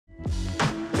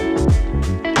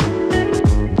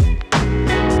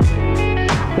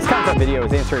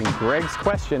answering Greg's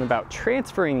question about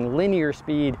transferring linear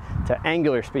speed to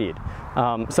angular speed.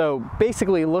 So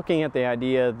basically looking at the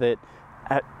idea that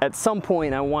at some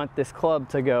point I want this club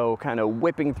to go kind of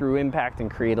whipping through impact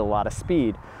and create a lot of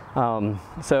speed.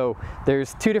 So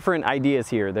there's two different ideas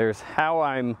here. There's how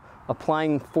I'm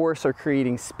applying force or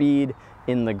creating speed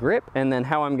in the grip, and then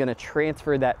how I'm going to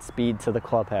transfer that speed to the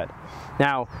club head.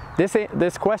 Now,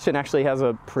 this question actually has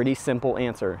a pretty simple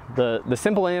answer. The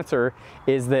simple answer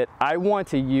is that I want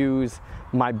to use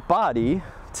my body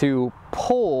to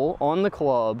pull on the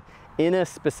club in a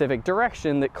specific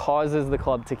direction that causes the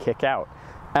club to kick out,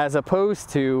 as opposed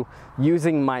to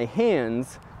using my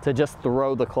hands to just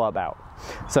throw the club out.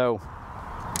 So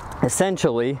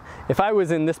essentially, if I was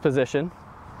in this position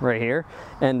right here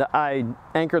and I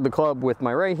anchored the club with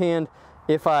my right hand,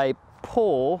 if I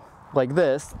pull like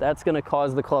this, that's going to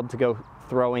cause the club to go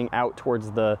throwing out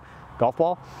towards the golf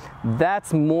ball.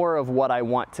 That's more of what I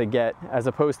want to get, as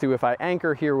opposed to if I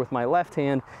anchor here with my left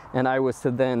hand and I was to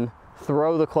then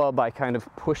throw the club by kind of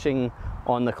pushing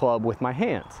on the club with my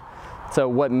hands. So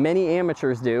what many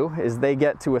amateurs do is they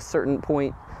get to a certain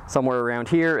point somewhere around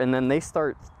here, and then they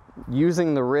start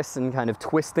using the wrists and kind of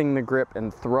twisting the grip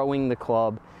and throwing the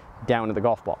club down to the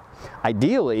golf ball.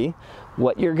 Ideally,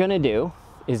 what you're going to do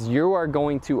is you are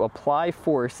going to apply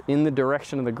force in the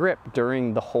direction of the grip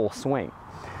during the whole swing.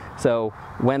 So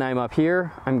when I'm up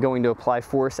here, I'm going to apply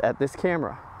force at this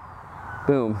camera.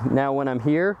 Boom. Now when I'm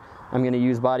here, I'm going to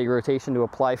use body rotation to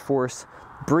apply force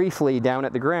briefly down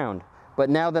at the ground. But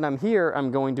now that I'm here,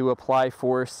 I'm going to apply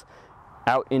force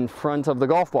out in front of the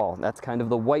golf ball. That's kind of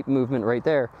the wipe movement right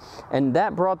there. And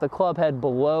that brought the club head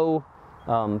below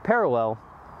parallel.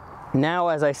 Now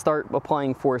as I start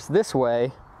applying force this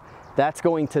way, that's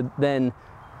going to then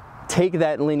take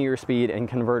that linear speed and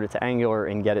convert it to angular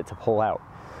and get it to pull out,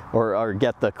 or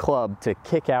get the club to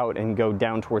kick out and go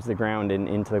down towards the ground and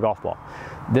into the golf ball.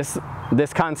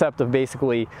 This concept of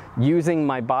basically using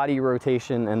my body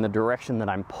rotation and the direction that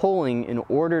I'm pulling in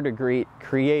order to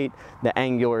create the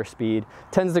angular speed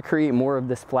tends to create more of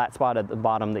this flat spot at the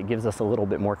bottom that gives us a little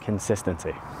bit more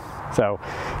consistency. So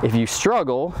if you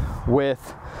struggle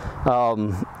with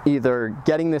either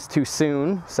getting this too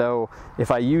soon, so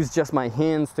if I use just my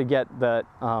hands to get that,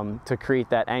 to create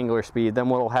that angular speed, then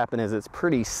what will happen is it's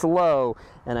pretty slow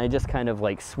and I just kind of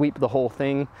like sweep the whole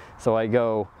thing. So I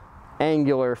go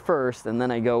angular first and then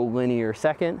I go linear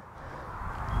second.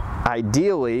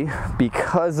 Ideally,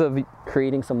 because of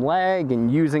creating some lag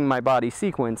and using my body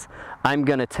sequence, I'm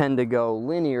going to tend to go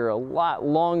linear a lot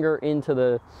longer into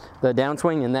the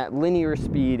downswing, and that linear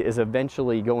speed is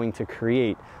eventually going to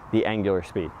create the angular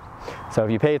speed. So if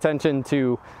you pay attention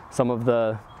to some of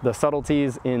the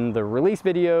subtleties in the release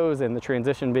videos and the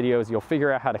transition videos, you'll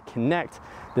figure out how to connect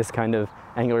this kind of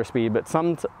angular speed, but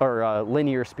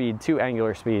linear speed to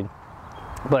angular speed.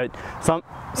 But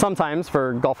sometimes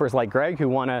for golfers like Greg who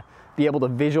want to be able to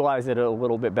visualize it a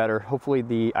little bit better, hopefully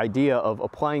the idea of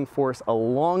applying force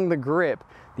along the grip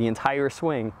the entire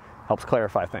swing helps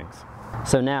clarify things.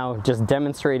 So now just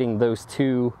demonstrating those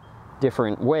two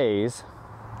different ways.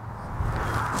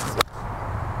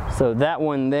 So that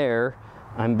one there,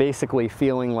 I'm basically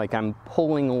feeling like I'm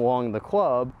pulling along the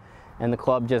club, and the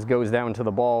club just goes down to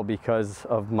the ball because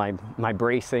of my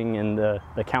bracing and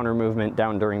the counter movement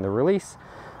down during the release,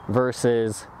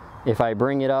 versus if I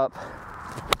bring it up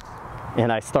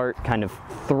and I start kind of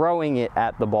throwing it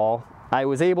at the ball. I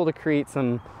was able to create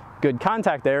some good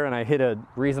contact there and I hit a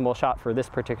reasonable shot for this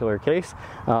particular case,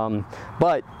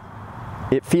 but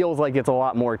it feels like it's a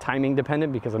lot more timing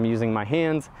dependent because I'm using my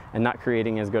hands and not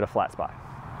creating as good a flat spot.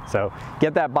 So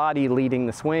get that body leading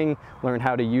the swing, learn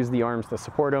how to use the arms to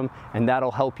support them, and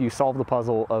that'll help you solve the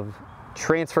puzzle of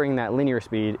transferring that linear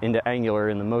speed into angular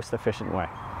in the most efficient way.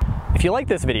 If you like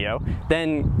this video,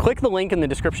 then click the link in the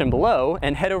description below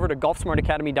and head over to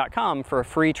golfsmartacademy.com for a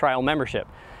free trial membership.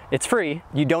 It's free,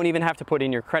 you don't even have to put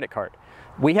in your credit card.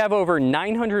 We have over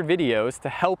 900 videos to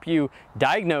help you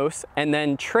diagnose and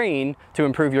then train to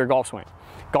improve your golf swing.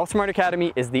 Golf Smart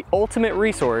Academy is the ultimate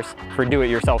resource for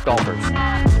do-it-yourself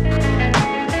golfers.